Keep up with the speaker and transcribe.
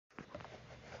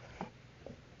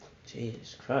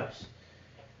Jesus Christ.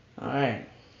 Alright.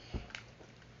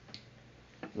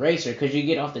 Racer, could you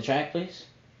get off the track, please?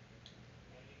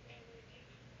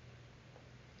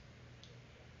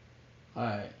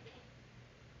 Alright.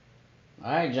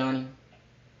 Alright, Johnny.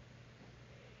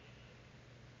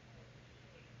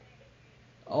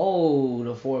 Oh,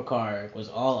 the 4 car was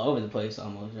all over the place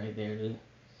almost right there, dude.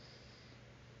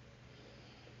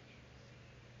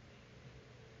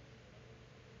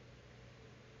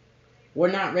 We're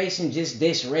not racing just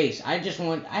this race. I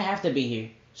have to be here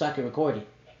so I can record it.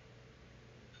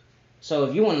 So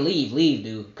if you want to leave, leave,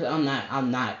 dude. Cause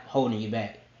I'm not holding you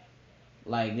back.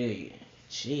 Like, dude,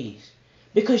 jeez.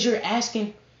 Because you're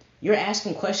asking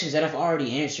questions that I've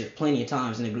already answered plenty of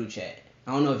times in the group chat.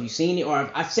 I don't know if you've seen it or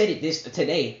I've said it this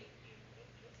today.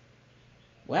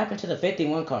 What happened to the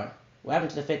 51 car? What happened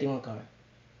to the 51 car?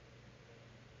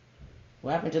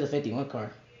 What happened to the 51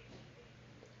 car?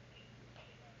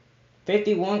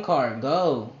 51 car,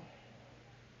 go.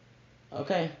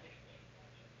 Okay.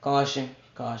 Caution,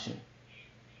 caution.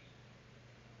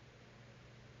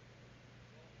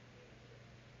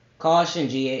 Caution,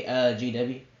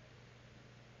 GW.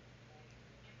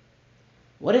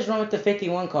 What is wrong with the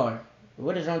 51 car?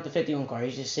 What is wrong with the 51 car?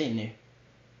 He's just sitting there.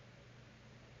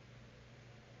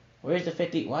 Where's the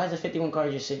 50? Why is the 51 car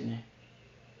just sitting there?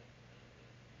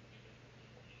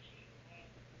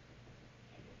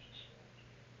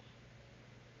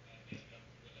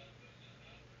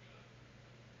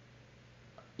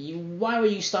 Why were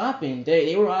you stopping?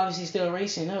 They were obviously still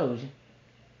racing those.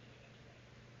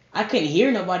 I couldn't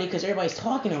hear nobody because everybody's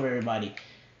talking over everybody.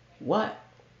 What?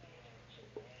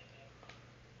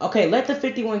 Okay, let the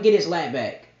 51 get his lap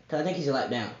back. Because I think he's a lap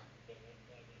down.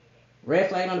 Red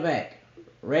flag on the back.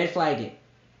 Red flag it.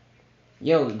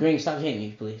 Yo, Green, stop hitting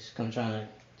me, please. I'm trying to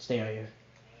stay right here.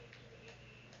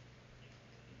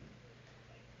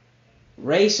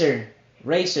 Racer.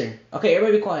 Racer. Okay,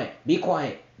 everybody be quiet. Be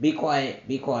quiet. Be quiet.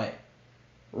 Be quiet.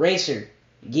 Racer,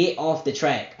 get off the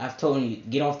track. I've told you,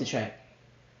 get off the track.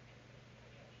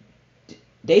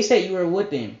 They said you were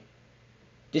with them.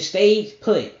 Just stay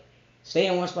put. Stay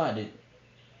in one spot, dude.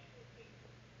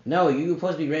 No, you were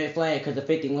supposed to be red flag because the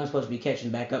 51 supposed to be catching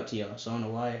back up to y'all. So I don't know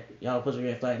why y'all supposed to be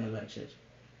red flag in the back shit.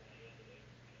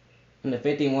 And the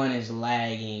 51 is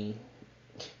lagging.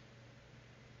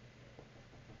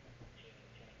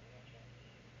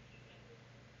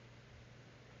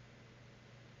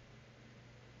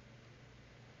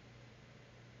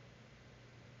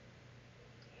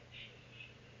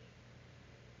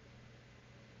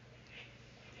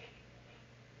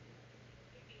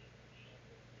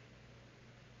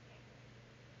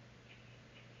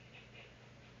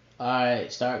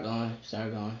 Alright, start going.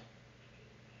 Start going.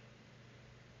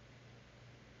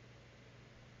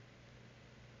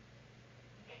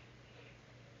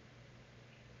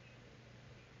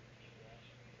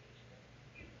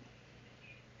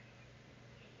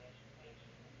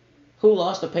 Who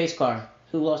lost the pace car?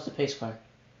 Who lost the pace car?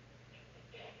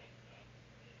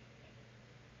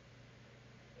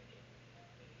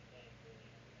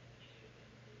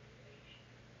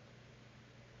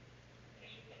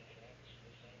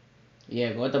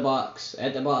 Yeah, go at the box.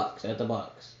 At the box. At the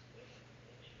box.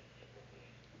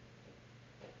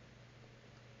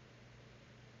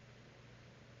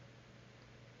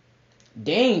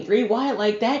 Dang, 3 wide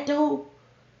like that, though?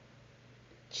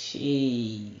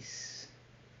 Jeez.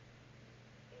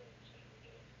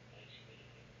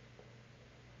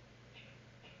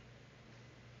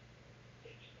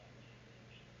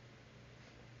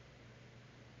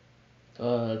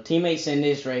 Teammates in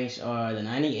this race are the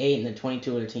 98 and the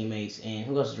 22 are the teammates. And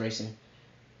who else is racing?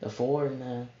 The 4 and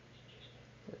the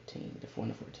 14. The 4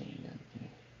 and the 14.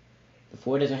 The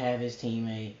 4 doesn't have his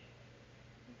teammate.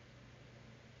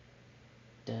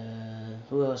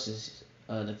 Who else is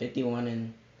the 51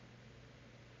 and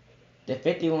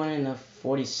the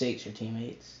 46 are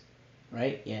teammates,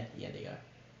 right? Yeah, they are.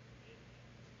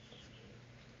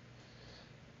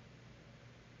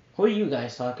 Who are you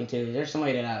guys talking to? Is there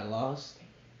somebody that I lost?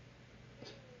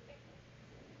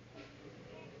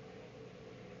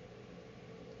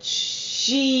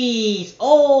 Jeez!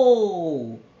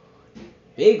 Oh,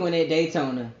 big one at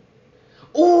Daytona.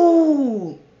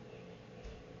 Ooh!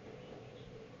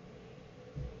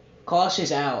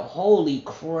 Caution's out. Holy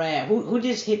crap! Who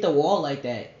just hit the wall like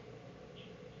that?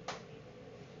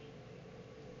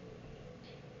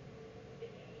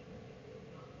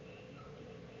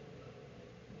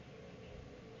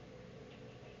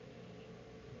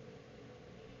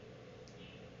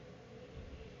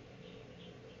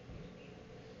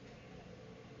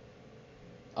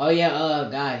 Oh yeah,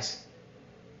 guys.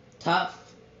 Top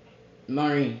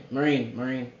Marine.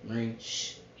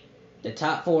 Shh. The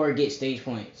top four get stage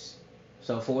points.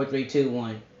 So 4, 3, 2,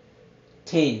 1.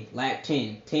 10. Lap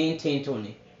 10. 10, 10,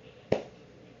 20.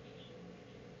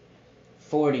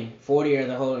 40. 40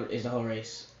 are is the whole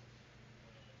race.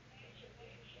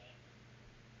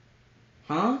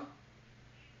 Huh?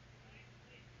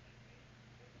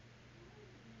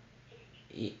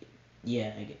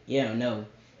 Yeah. Yeah. No.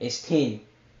 It's 10.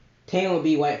 10 would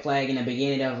be white flag in the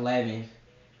beginning of 11.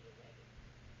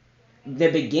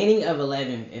 The beginning of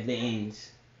 11 if the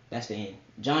ends. That's the end.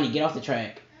 Johnny, get off the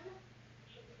track.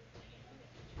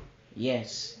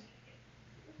 Yes.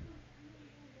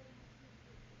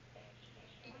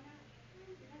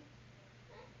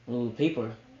 Ooh,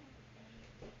 people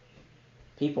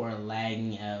are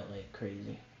lagging out like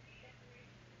crazy.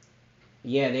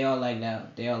 Yeah, they all lagged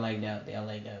out. They all lagged out. They all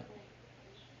lagged out.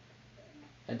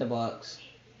 At the box.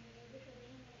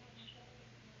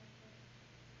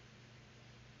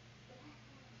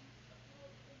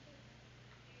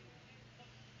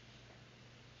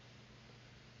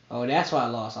 Oh, that's why I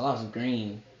lost. I lost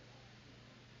green.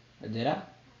 Or did I?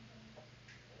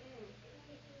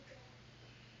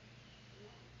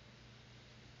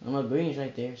 Oh no, green's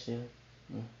right there still.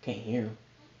 Can't hear him.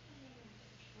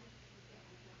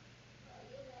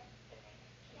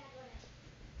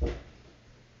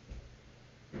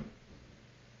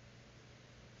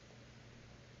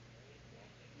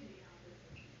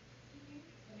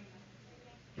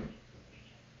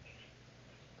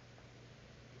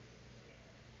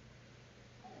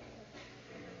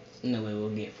 No way we'll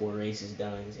get 4 races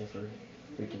done except for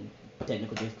freaking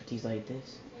technical difficulties like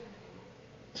this.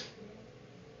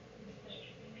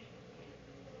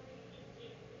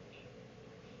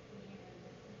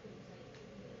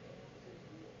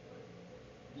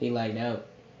 He lagged out.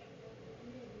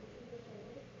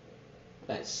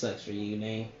 That sucks for you,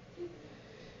 man.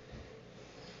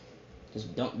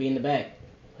 Just don't be in the back,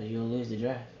 or you'll lose the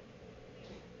draft.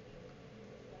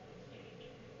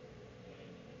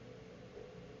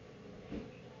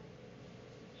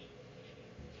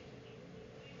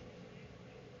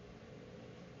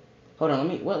 Hold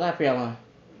on, what lap are y'all on?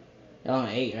 Y'all on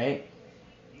 8, right?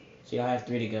 So y'all have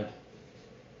 3 to go.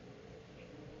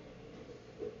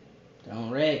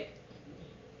 Don't wreck.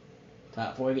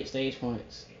 Top 4 get stage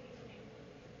points.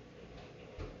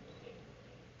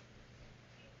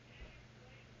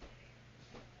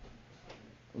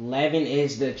 11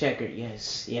 is the checker.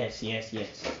 Yes, yes, yes,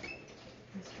 yes.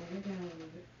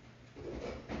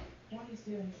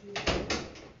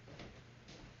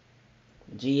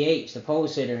 GH, the pole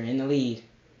sitter in the lead.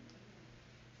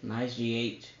 Nice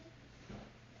GH.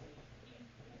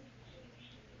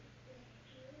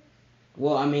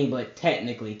 Well, I mean, but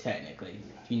technically,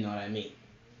 if you know what I mean.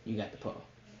 You got the pole.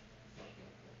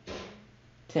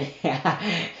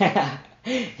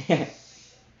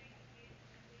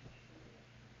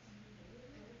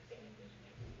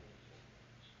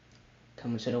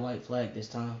 Coming to the white flag this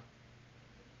time.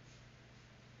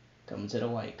 Coming to the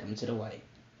white, coming to the white.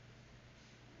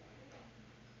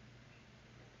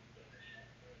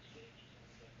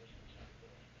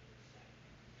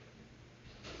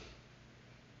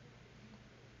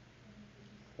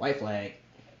 White flag.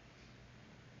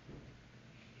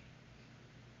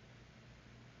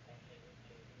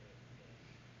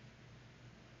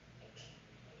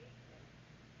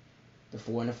 The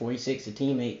 4 and the 46, the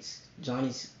teammates.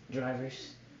 Johnny's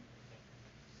drivers.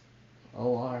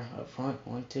 OR up front,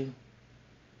 1, 2.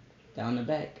 Down the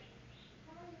back.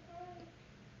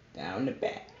 Down the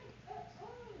back.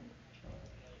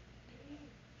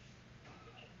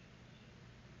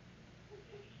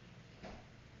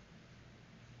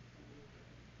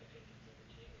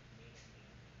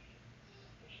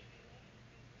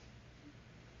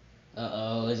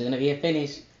 Uh-oh, is it going to be a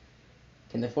finish?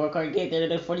 Can the 4 car get there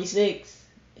to the 46?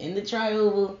 In the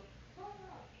tri-oval.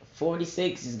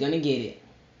 46 is going to get it.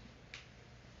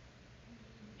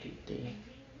 2, 3.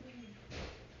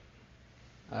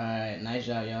 Alright, nice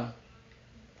job, y'all.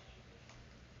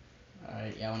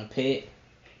 Alright, y'all want to pit?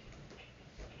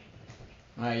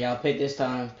 Alright, y'all pit this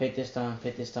time. Pit this time.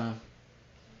 Pit this time.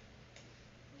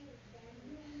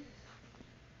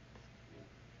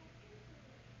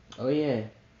 Oh, yeah.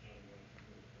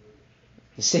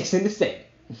 The 6 and the 7.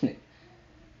 Alright,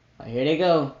 here they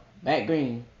go. Back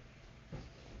green.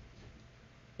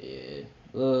 Yeah.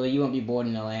 Well, you won't be bored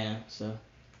in Atlanta, so.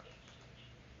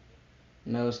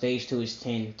 No, stage 2 is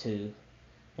 10 too.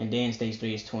 And then stage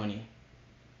 3 is 20.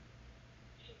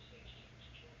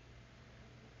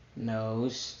 No,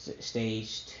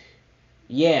 stage.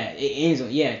 Yeah, it ends.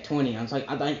 Yeah, 20. I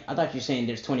thought you were saying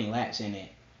there's 20 laps in it.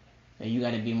 You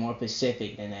got to be more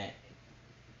specific than that.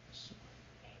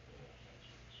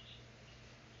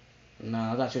 No,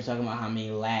 I thought you were talking about how many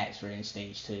laps were in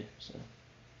stage 2. So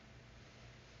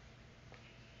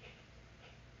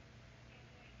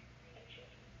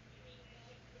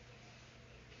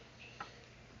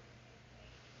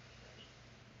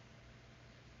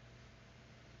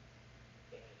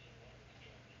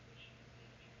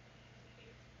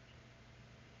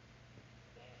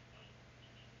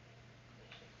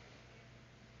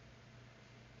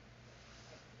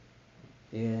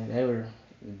yeah, they were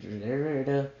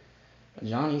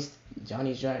Johnny's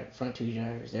front two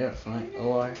drivers. They're up front.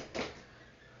 Or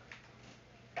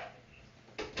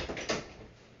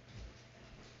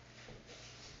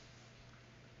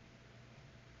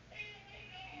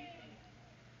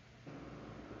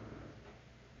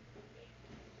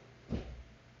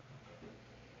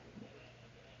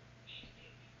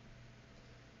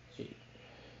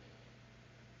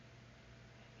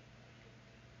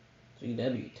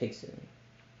GW takes it.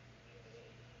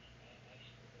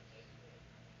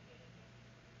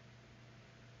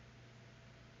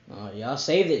 Oh, y'all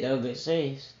saved it though. Good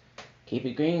saves. Keep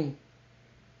it green.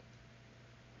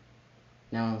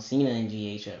 Now Cena and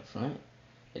GH up front.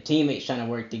 The teammates trying to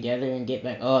work together and get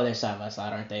back. Oh, they're side by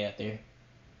side, aren't they? Up there.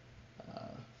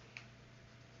 Uh,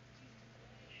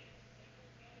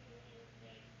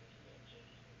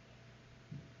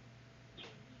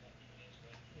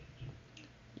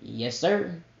 yes,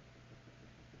 sir.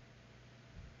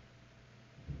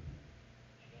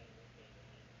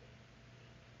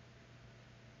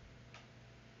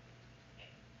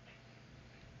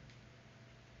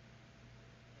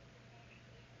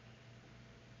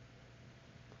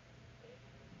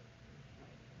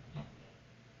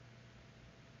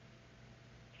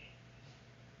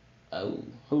 Oh,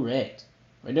 who wrecked?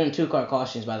 We're doing 2 car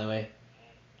cautions, by the way.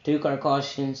 2 car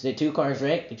cautions. The 2 cars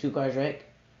wrecked. The 2 cars wrecked.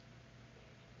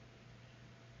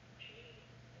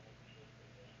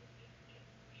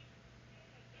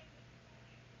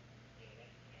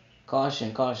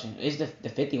 Caution, caution. It's the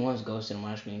 51s goes to the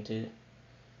my screen too.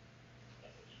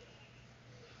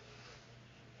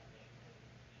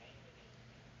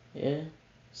 Yeah,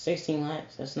 16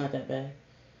 laps. That's not that bad.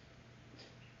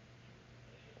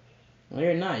 Well,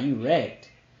 you're not. You wrecked,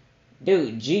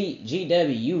 dude.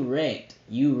 GW. You wrecked.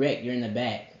 You wrecked. You're in the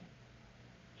back.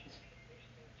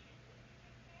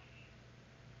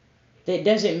 That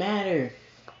doesn't matter.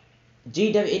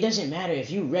 GW. It doesn't matter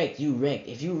if you wrecked. You wrecked.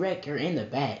 If you wreck, you're in the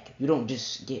back. You don't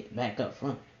just get back up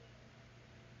front.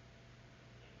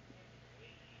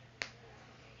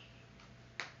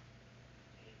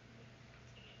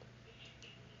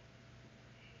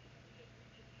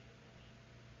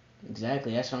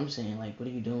 Exactly. That's what I'm saying. Like, what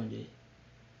are you doing, dude?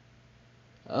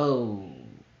 Oh,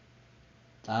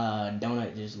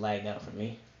 donut just lagged out for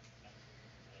me.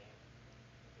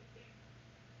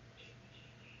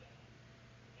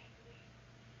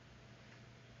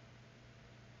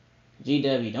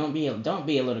 GW, don't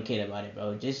be a little kid about it,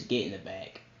 bro. Just get in the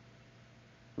back.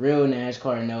 Real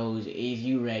NASCAR knows if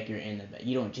you wreck, you're in the back.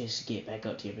 You don't just get back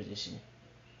up to your position.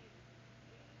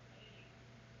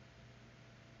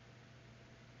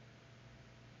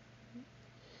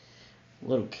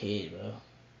 Little kid, bro.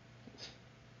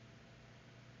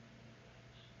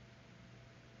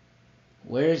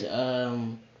 Where's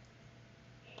Donut?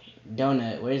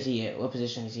 Where's he at? What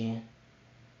position is he in?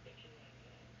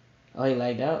 Oh, he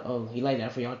lagged out. Oh, he lagged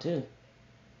out for y'all too.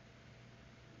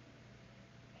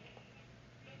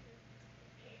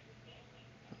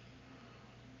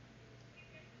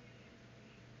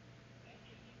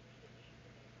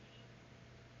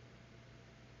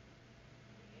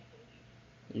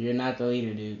 You're not the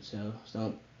leader, dude. So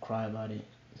don't cry about it.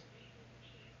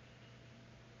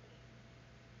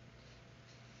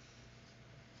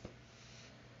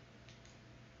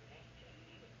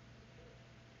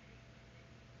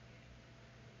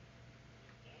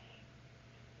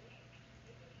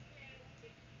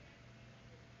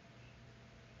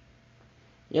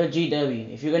 Yo,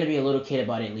 GW, if you're gonna be a little kid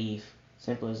about it, leave.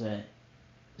 Simple as that.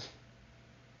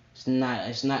 It's not.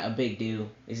 It's not a big deal.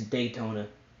 It's Daytona.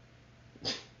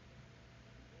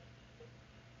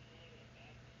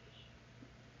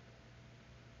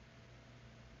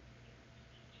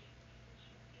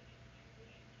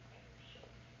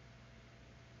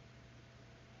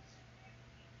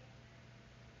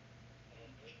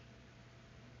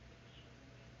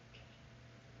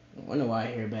 I wonder why I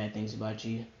hear bad things about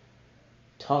you.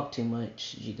 Talk too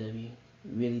much, GW. You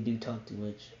really do talk too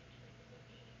much.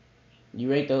 You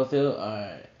rate the whole field?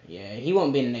 Alright. Yeah, he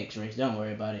won't be in the next race. Don't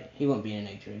worry about it. He won't be in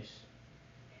the next race.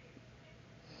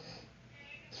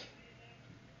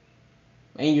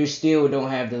 And you still don't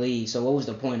have the lead, so what was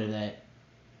the point of that?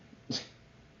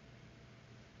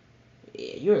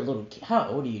 Yeah, you're a little kid. How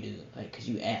old are you, dude? Like, cause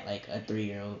you act like a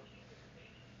 3-year-old.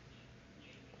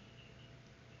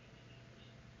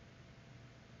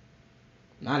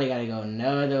 Now they gotta go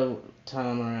another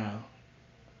time around.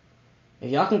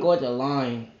 If y'all can go at the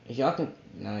line, if y'all can,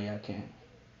 no, y'all can't.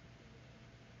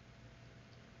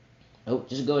 Nope,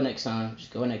 just go next time.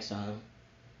 Just go next time.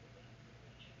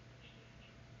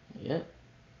 Yep,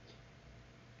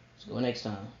 just go next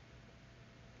time.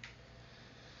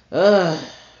 Uh,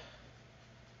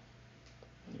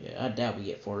 yeah, I doubt we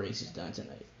get 4 races done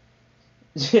tonight.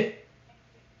 4 races.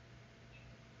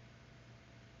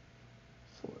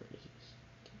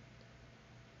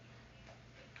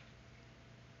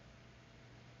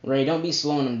 Ray, don't be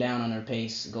slowing them down on their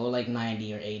pace. Go like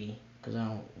 90 or 80, cause I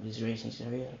don't. These races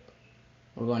hurry up.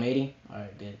 We're going 80. All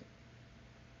right, good.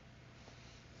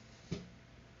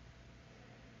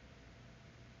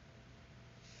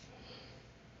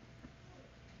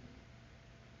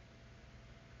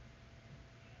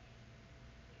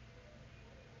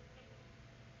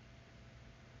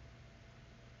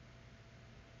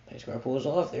 Pace car pulls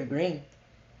off. They're green.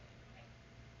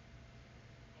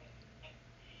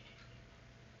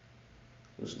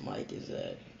 Whose mic is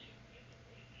that?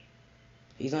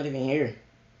 He's not even here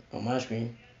on my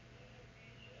screen.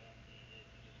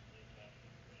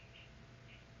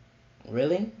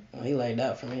 Really? Oh, he laid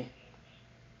out for me.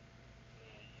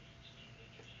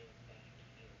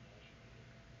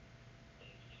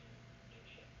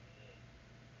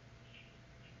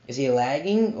 Is he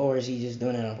lagging or is he just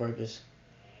doing it on purpose?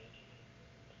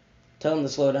 Tell him to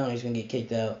slow down. He's gonna get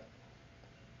kicked out.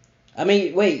 I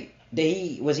mean, wait. Did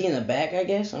he? Was he in the back? I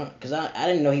guess. Cause I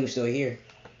didn't know he was still here.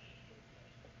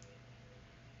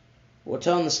 Well,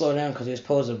 tell him to slow down because he was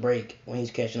supposed to break when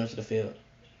he's catching up to the field.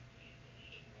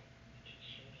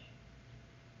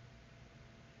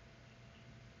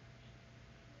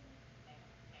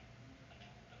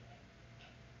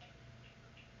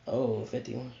 Oh,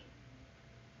 51.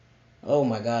 Oh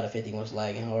my God, a 51's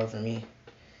lagging hard for me.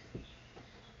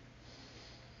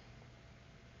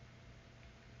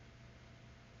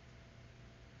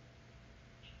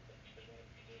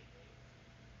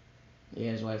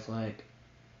 Yeah, his white flag.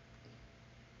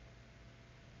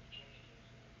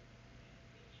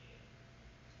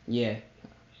 Yeah,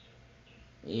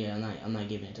 yeah. I'm not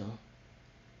giving it to him.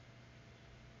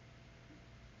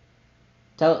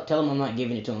 Tell him I'm not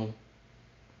giving it to him.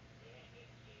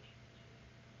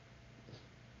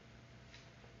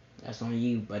 That's on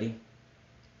you, buddy.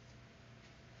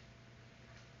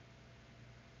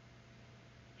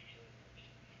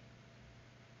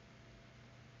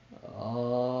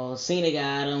 Oh, Cena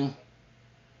got him.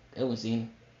 It was Cena.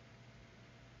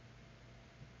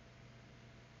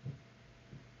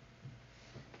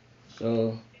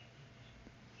 So.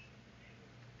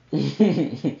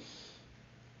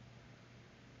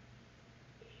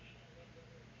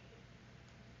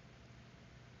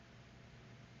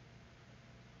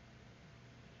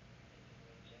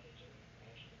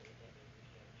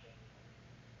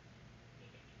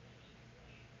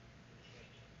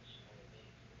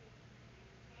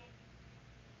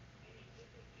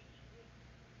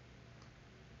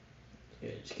 Yeah,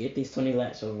 just get these 20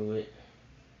 laps over with.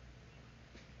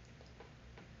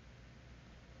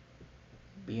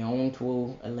 Be on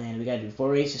to Atlanta. We gotta do 4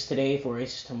 races today, 4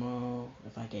 races tomorrow.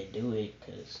 If I can do it,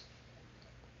 cause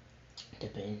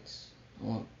depends.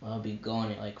 I'll be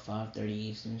going at like 5:30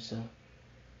 Eastern, so.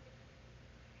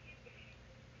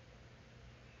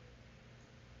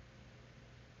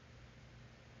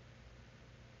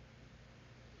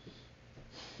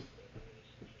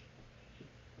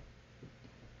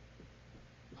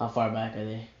 How far back are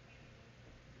they?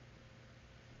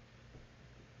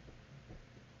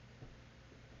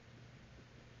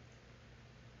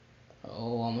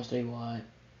 Oh, almost 3 wide.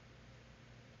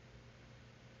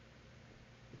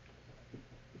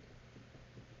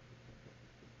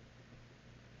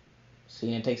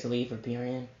 Cena takes the lead for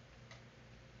PRN.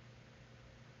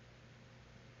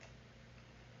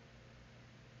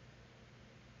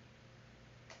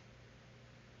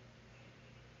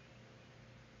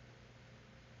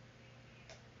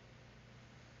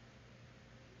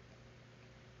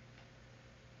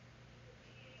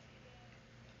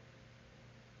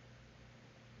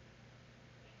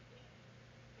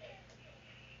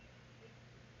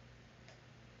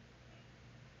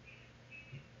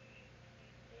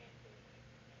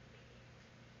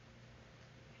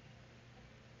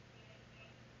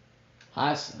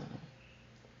 High side.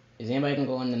 Is anybody gonna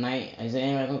go in the night? Is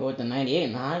anybody gonna go with the 98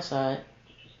 in the high side?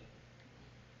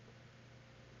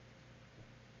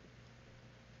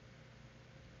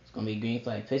 It's gonna be green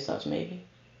flag pit stops maybe.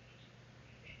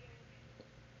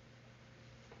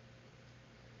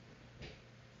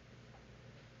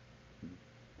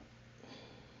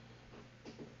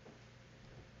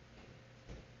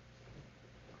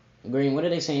 Green, what are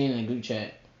they saying in the group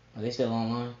chat? Are they still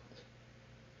online?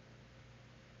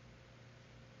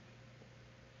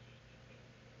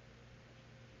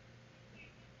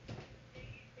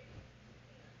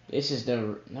 This is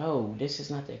the no. This is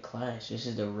not the clash. This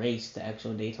is the race, the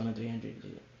actual Daytona 300,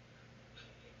 dude.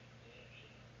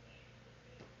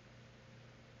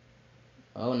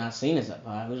 Oh, now Cena's up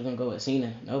high. Who's gonna go with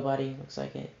Cena? Nobody. Looks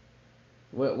like it.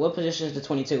 What position is the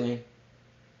 22 in?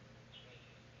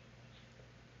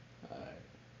 Alright.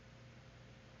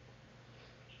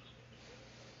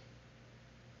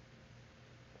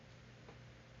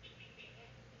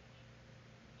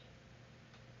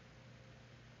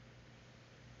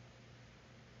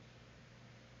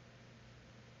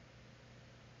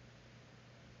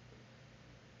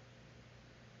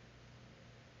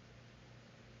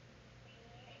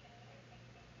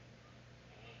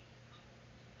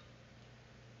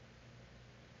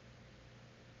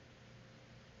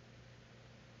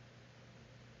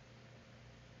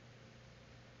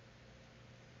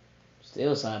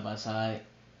 Still side by side.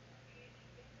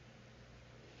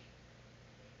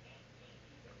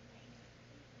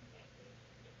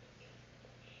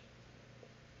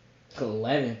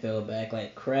 11 fell back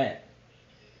like crap.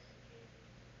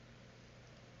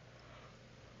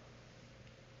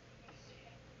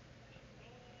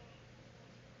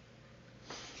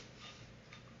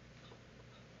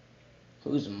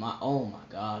 Who's my? Oh my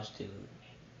gosh, dude.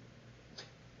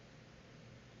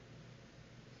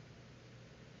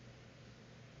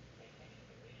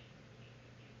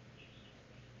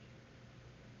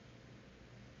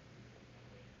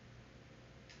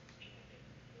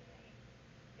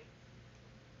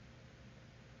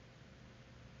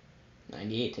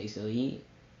 98 takes the lead.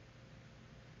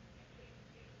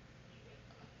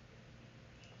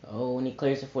 Oh, and he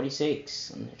clears the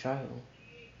 46 on the trial.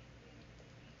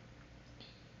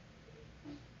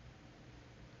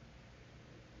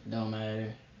 Don't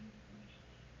matter.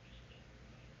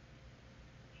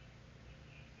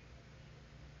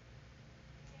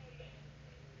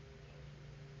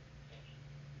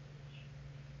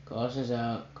 Caution's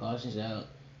out. Caution's out.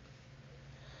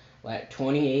 Like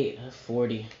 28 of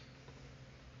 40.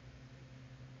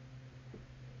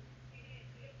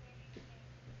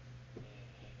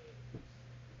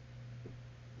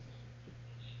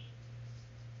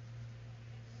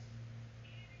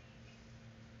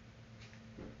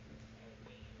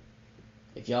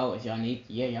 If y'all need,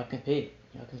 yeah, y'all can pit.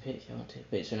 Y'all can pit if y'all want to.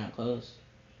 Pits are not closed.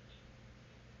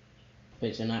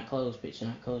 Pits are not closed. Pits are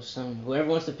not closed. Whoever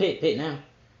wants to pit, pit now.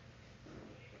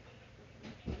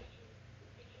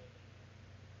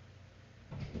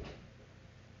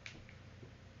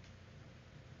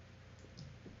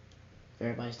 If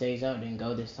everybody stays out, then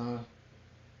go this time.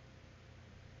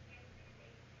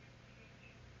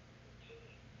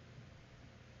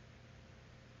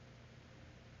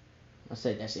 I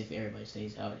said that's if everybody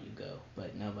stays out, you go.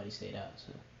 But nobody stayed out,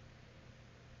 so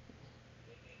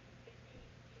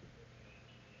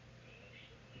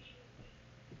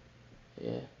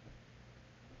yeah.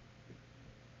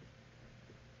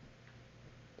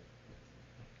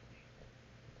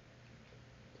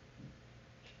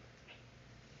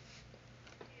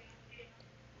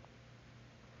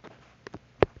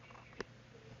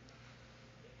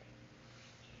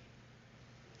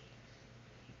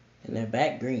 And they're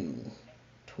back green.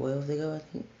 12 they go, I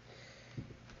think.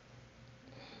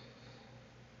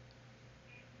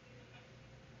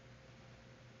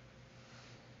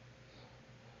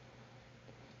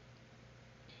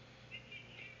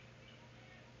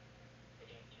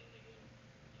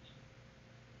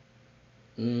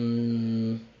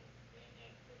 Mm,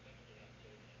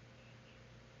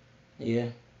 yeah.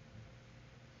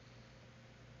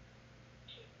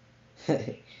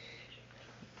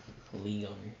 League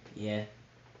owner. Yeah.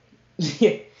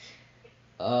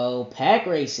 Oh, pack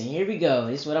racing. Here we go.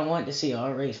 This is what I wanted to see.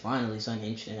 All race. Finally, something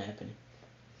interesting happening.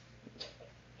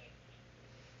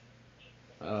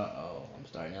 Uh-oh. I'm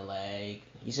starting to lag.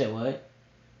 You said what?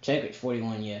 Checkers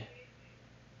 41, yeah.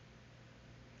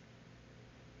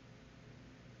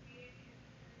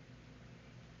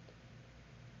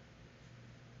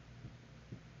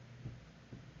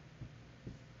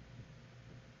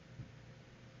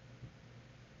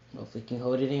 Hopefully can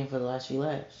hold it in for the last few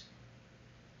laps.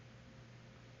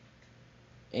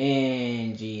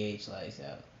 And GH lights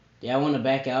out. Yeah, I want to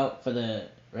back out for the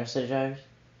rest of the drivers.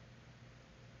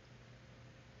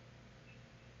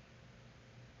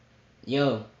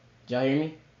 Yo, did y'all hear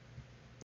me?